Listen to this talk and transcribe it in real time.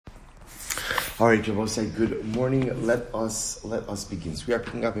All right, Jabosai, good morning. Let us begin. So we are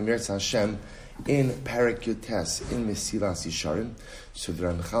picking up in Meretz Hashem in Perek Yotes in Mesilas Yesharim. So the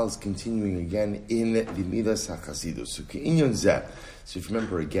Ramchal is continuing again in the Midas HaChasidus. So Ke'inyon Zeh. So if you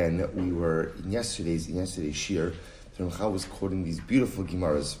remember again, we were in yesterday's shir. The Ramchal was quoting these beautiful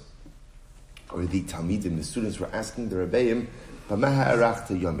Gemaras, or the Talmidim, the students were asking the Rebbeim, B'maha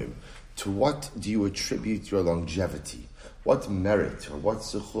arachta yomim. To what do you attribute your longevity? What merit or what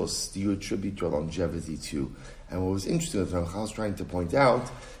zechus do you attribute your longevity to? And what was interesting that Ramchal was trying to point out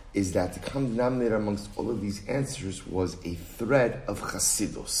is that the common denominator amongst all of these answers was a thread of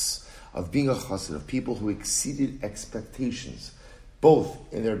chasidus, of being a chassid, of people who exceeded expectations, both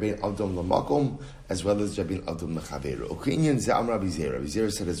in their bein adam lamakom as well as their bein adam lechaveru. Okeinyan ze'am Rabbi Zera. Rabbi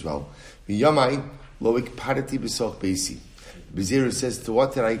Zera said as well, "V'yamai loik parati b'soch beisi." Rabbi Zera says, to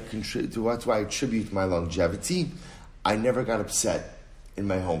what do I attribute my longevity? I never got upset in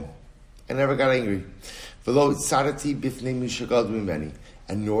my home. I never got angry. And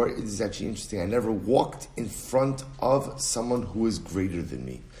nor, it is actually interesting, I never walked in front of someone who is greater than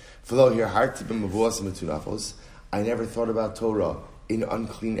me. I never thought about Torah in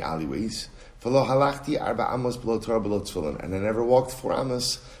unclean alleyways. And I never walked 4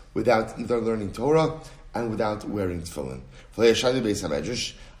 amos without either learning Torah and without wearing tefillin.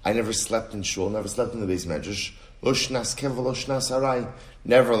 I never slept in shul, never slept in the Beis Medrash.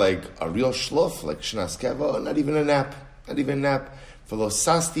 Never like a real shluff, like shnas keva, not even a nap.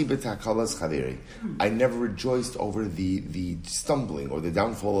 I never rejoiced over the stumbling or the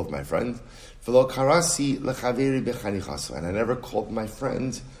downfall of my friend. And I never called my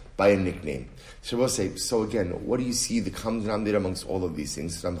friend by a nickname. So again, what do you see the common denominator amongst all of these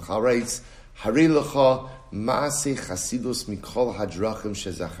things? Ramchal writes,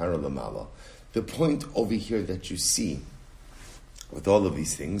 the point over here that you see with all of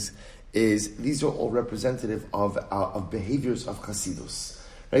these things is these are all representative of behaviors of Chasidus.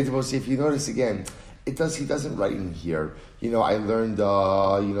 Right? If you notice again, he doesn't write in here, I learned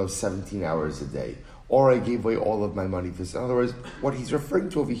 17 hours a day, or I gave away all of my money to this. In other words, what he's referring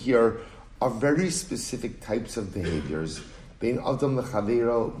to over here are very specific types of behaviors, bein adam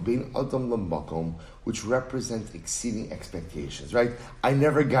lechavero, bein adam lemakom, which represent exceeding expectations. Right? I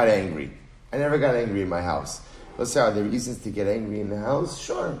never got angry in my house. Let's say, are there reasons to get angry in the house?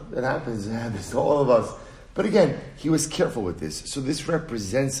 Sure, that happens. It happens to all of us. But again, he was careful with this. So this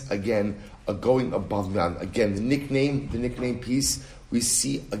represents, again, a going above and beyond. Again, the nickname piece, we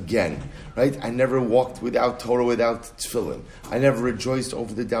see again, right? I never walked without Torah, without tefillin. I never rejoiced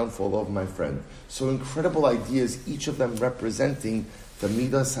over the downfall of my friend. So incredible ideas, each of them representing the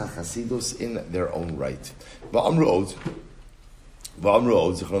Midas HaChasidus in their own right. V'amru od,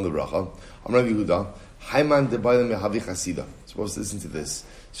 zichron lebracha, Amar Yehuda, Haiman debayim mehavi chasida. Supposed to listen to this.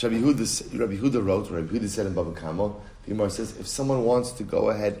 So Rabbi Yehuda wrote, or Rabbi Yehuda said in Bava Kama, the Gemara says, if someone wants to go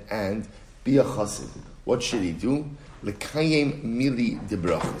ahead and be a chassid, what should he do? Lekayim mili de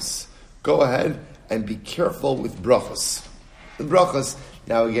brachas. Go ahead and be careful with brachas. The brachas,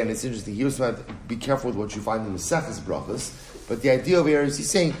 now again, it's interesting. He was trying to be careful with what you find in the Maseches brachas, but the idea over here is he's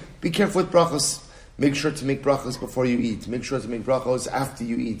saying, be careful with brachas. Make sure to make brachas before you eat. Make sure to make brachas after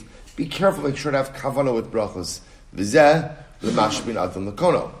you eat. Be careful, make sure to have kavanah with brachas. V'zeh l'mashbin adam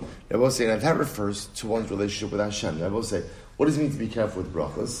l'kono. I will say, and that refers to one's relationship with Hashem. I will say, what does it mean to be careful with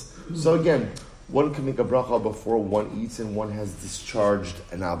brachas? So again, one can make a bracha before one eats and one has discharged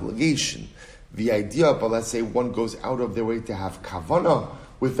an obligation. The idea, but let's say one goes out of their way to have kavanah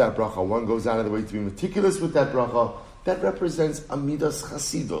with that bracha, one goes out of the way to be meticulous with that bracha, that represents amidas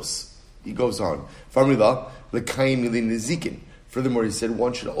chasidus. He goes on. Furthermore, he said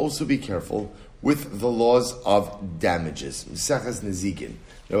one should also be careful with the laws of damages. Mesechas nezikin.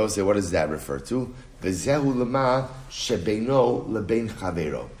 They will say, what does that refer to? V'zehu lema shebeino lebein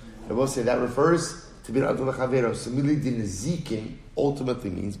chavero. They will say that refers to bein adam lechavero. So mili din nezikin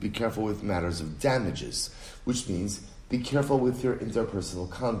ultimately means be careful with matters of damages, which means be careful with your interpersonal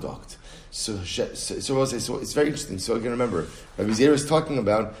conduct. So we'll say, so it's very interesting. So again, remember, Rabbi Zera is talking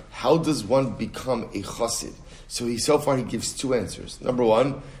about how does one become a chassid. So far he gives 2 answers. Number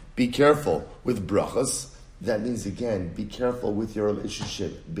 1, be careful with brachas. That means again, be careful with your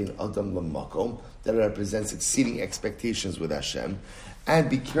relationship being adam lamakom. That represents exceeding expectations with Hashem. And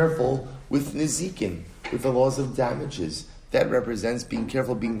be careful with nizikin, with the laws of damages. That represents being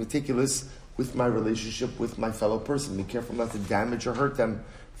careful, being meticulous with my relationship with my fellow person. Be careful not to damage or hurt them.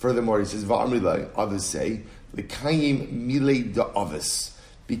 Furthermore, he says, Va'amrilai, others say, L'kayim milei da'avis.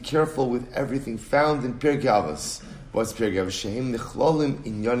 Be careful with everything found in Pirkei Avos. What's Pirkei Avos? Shehem nichlolim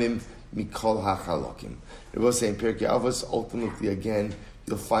inyanim mikol hachalokim. It will say in Pirkei Avos, ultimately again,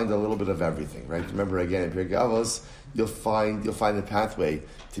 you'll find a little bit of everything, right? Remember again in Pirkei Avos, you'll find the pathway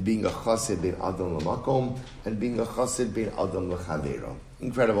to being a chassid bein adam lamakom and being a chassid bein adam lechavero.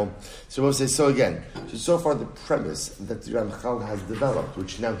 Incredible. So we'll say, so far the premise that the Ramchal has developed,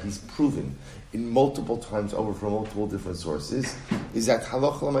 which now he's proven in multiple times over from multiple different sources, is that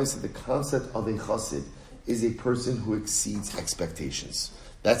halacha l'maaseh, the concept of a chassid, is a person who exceeds expectations.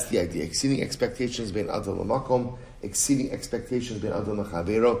 That's the idea. Exceeding expectations bein adam lamakom, exceeding expectations bein adam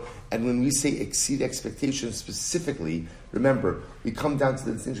lechavero. And when we say exceed expectations specifically, remember, we come down to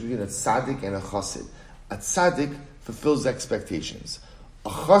the distinction between a tzaddik and a chassid. A tzaddik fulfills expectations. A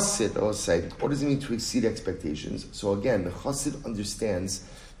chassid, I will say, what does it mean to exceed expectations? So again, the chassid understands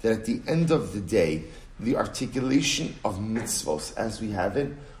that at the end of the day, the articulation of mitzvos, as we have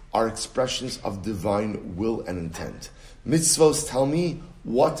it, are expressions of divine will and intent. Mitzvos tell me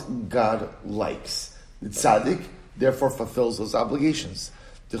what God likes. The tzaddik, therefore, fulfills those obligations.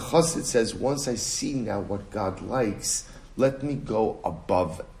 The chassid says, once I see now what God likes, let me go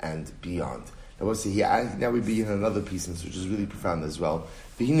above and beyond. Now we begin another piece, which is really profound as well.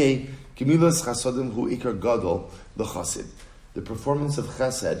 The performance of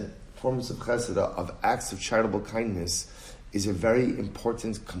chesed, of acts of charitable kindness, is a very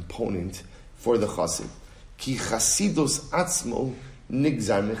important component for the chassid. Ki chasidus atzmo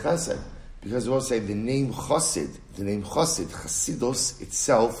nigzar mechesed. Because we'll say the name chassid, chasidus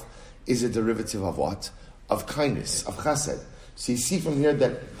itself is a derivative of what? Of kindness, of chesed. So you see from here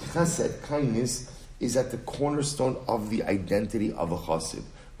that chesed, kindness, is at the cornerstone of the identity of a chassid.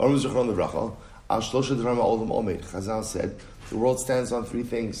 Chazal said, the world stands on three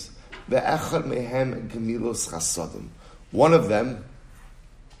things. One of them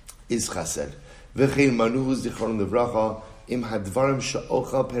is chesed. Im hadvarim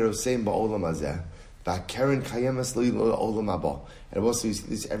she'ochal peroseim ba'olam hazeh, v'akeren kayemes lo olam haba. And also we see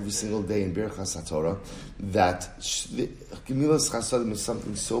this every single day in Birchas HaTorah, that Gemilas Chasadim is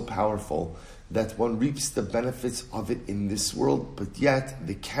something so powerful that one reaps the benefits of it in this world, but yet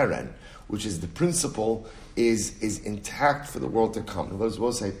the keren, which is the principle, is intact for the world to come. In other words,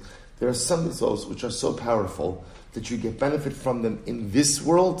 we'll say, there are some mitzvos which are so powerful that you get benefit from them in this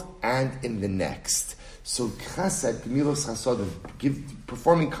world and in the next. So chesed, gemilos chasadim,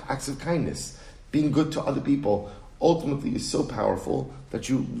 performing acts of kindness, being good to other people, ultimately is so powerful that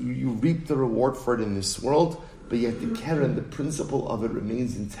you reap the reward for it in this world, but yet the keren, the principle of it,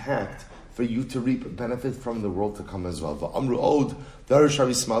 remains intact for you to reap benefit from the world to come as well. V'amru od, darish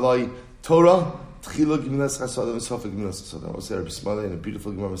Smalai, Torah, tchila gemilas chasadim, sofa gemilas chasadim. Also, Rabbi Smalai in a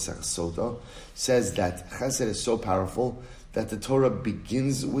beautiful Gemara Masechah Sota says that chesed is so powerful that the Torah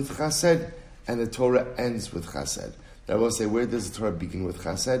begins with chesed and the Torah ends with chesed. Now I will say, where does the Torah begin with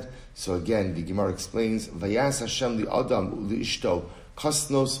chesed? So again, the Gemara explains, Vayas Hashem li Adam li Ishto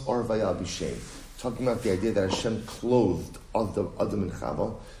kasnos or vayal b'shem. Talking about the idea that Hashem clothed Adam and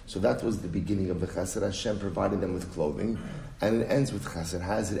Chava. So that was the beginning of the chesed. Hashem provided them with clothing. And it ends with chesed.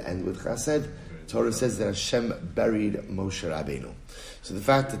 How does it end with chesed? Torah says that Hashem buried Moshe Rabbeinu. So the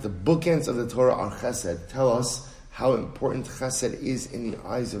fact that the bookends of the Torah are chesed tell us how important chesed is in the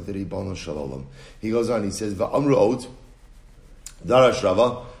eyes of the Ribono Shel Olam. He goes on, he says, Va'amru od, darash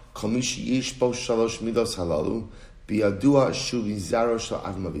Rava, kol mi sheyesh bo shalosh midos halalu, biyadua shu vizaro shel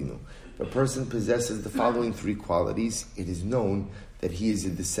Avram Avinu. If a person possesses the following three qualities, it is known that he is a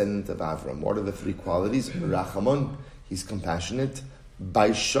descendant of Avram. What are the three qualities? Rachamon, he's compassionate.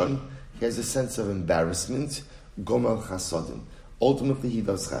 Baishon, he has a sense of embarrassment. Gomel chasadim. Ultimately, he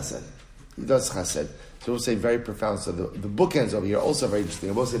does chesed. So we'll say very profound. So the bookends over here are also very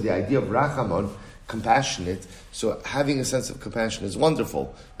interesting. We'll say the idea of rachamon, compassionate. So having a sense of compassion is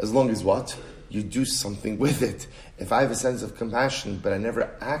wonderful, as long as what? You do something with it. If I have a sense of compassion, but I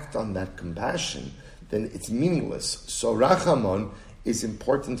never act on that compassion, then it's meaningless. So rachamon is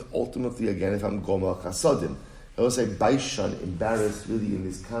important ultimately, again, if I'm gomel chasadim. I will say baishan, embarrassed, really in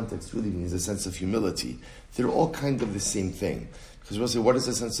this context, really means a sense of humility. They're all kind of the same thing. Because we'll say, what does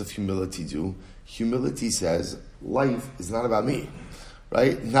a sense of humility do? Humility says, life is not about me,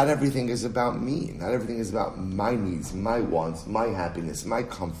 right? Not everything is about me. Not everything is about my needs, my wants, my happiness, my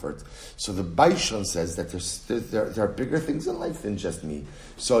comfort. So the Baishon says that there are bigger things in life than just me.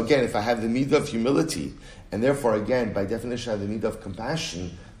 So again, if I have the midah of humility, and therefore again, by definition, I have the midah of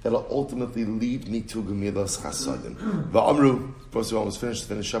compassion, that'll ultimately lead me to gemilas chasadim. Va'amru, first of all,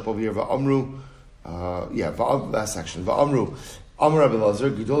 finish up over here. Va'amru, last section. Va'amru, Amar Rabbi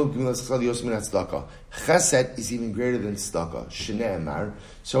Lazar, Gedol gemilas chasadim yosmin tzedakah. Chesed is even greater than tzedakah. Shnei amar.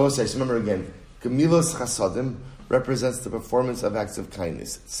 So I'll say, so remember again, gemilas chasadim represents the performance of acts of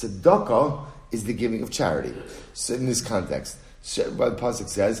kindness. Tzedakah is the giving of charity. So in this context, So, what the pasuk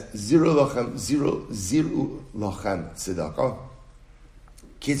says, ziru lochem tzedakah,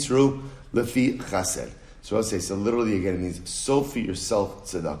 kitzru lefi chesed. So I'll say, so literally again it means sow for yourself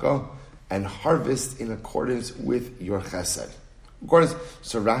tzedakah and harvest in accordance with your chesed. Of course,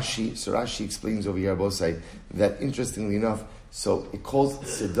 so Rashi explains over here, both say that interestingly enough, so it calls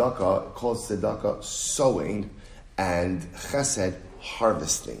tzedakah sowing and chesed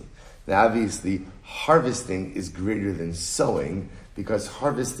harvesting. Now obviously harvesting is greater than sowing because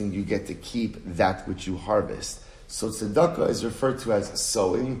harvesting you get to keep that which you harvest. So tzedakah is referred to as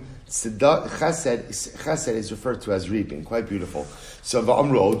sowing. Chesed is referred to as reaping. Quite beautiful. So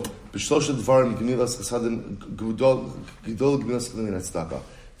v'amrod b'shlosha dvarim gemilas chasadim gedol gemilas chasadim tzedakah.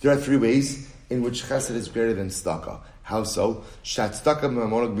 There are three ways in which chesed is greater than tzedakah. How so? Tzedakah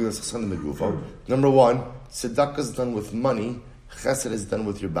b'mamona gemilas chasadim megufo. Number one, tzedakah is done with money. Chesed is done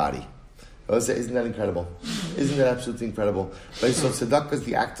with your body. Isn't that incredible? Isn't that absolutely incredible? Right? So tzedakah is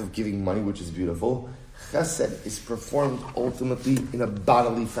the act of giving money, which is beautiful. Chesed is performed ultimately in a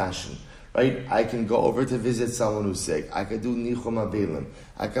bodily fashion, right? I can go over to visit someone who's sick. I can do nichum abelim.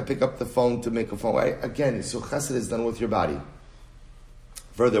 I can pick up the phone to make a phone. Right? Again, so chesed is done with your body.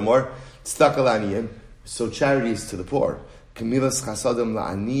 Furthermore, tzedakah la'aniyim, so charity is to the poor. Kamilas chasadim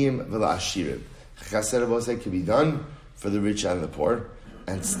la'aniyim v'la'ashirim. Chesed can be done for the rich and the poor.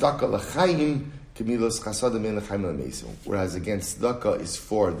 And tzedakah l'chaim, kamilas chasadim in l'chaim l'meisim. Whereas again, tzedakah is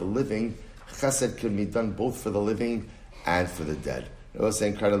for the living. Chesed can be done both for the living and for the dead. It was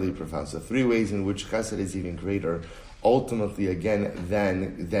incredibly profound. So three ways in which chesed is even greater, ultimately again,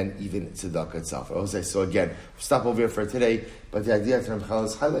 than even tzedakah itself. I will say, so again, we'll stop over here for today, but the idea that Ramchal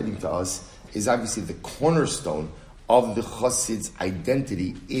is highlighting to us is obviously the cornerstone of the Chassid's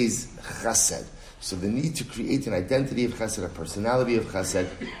identity is chesed. So the need to create an identity of chesed, a personality of chesed,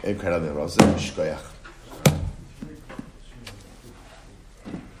 incredibly.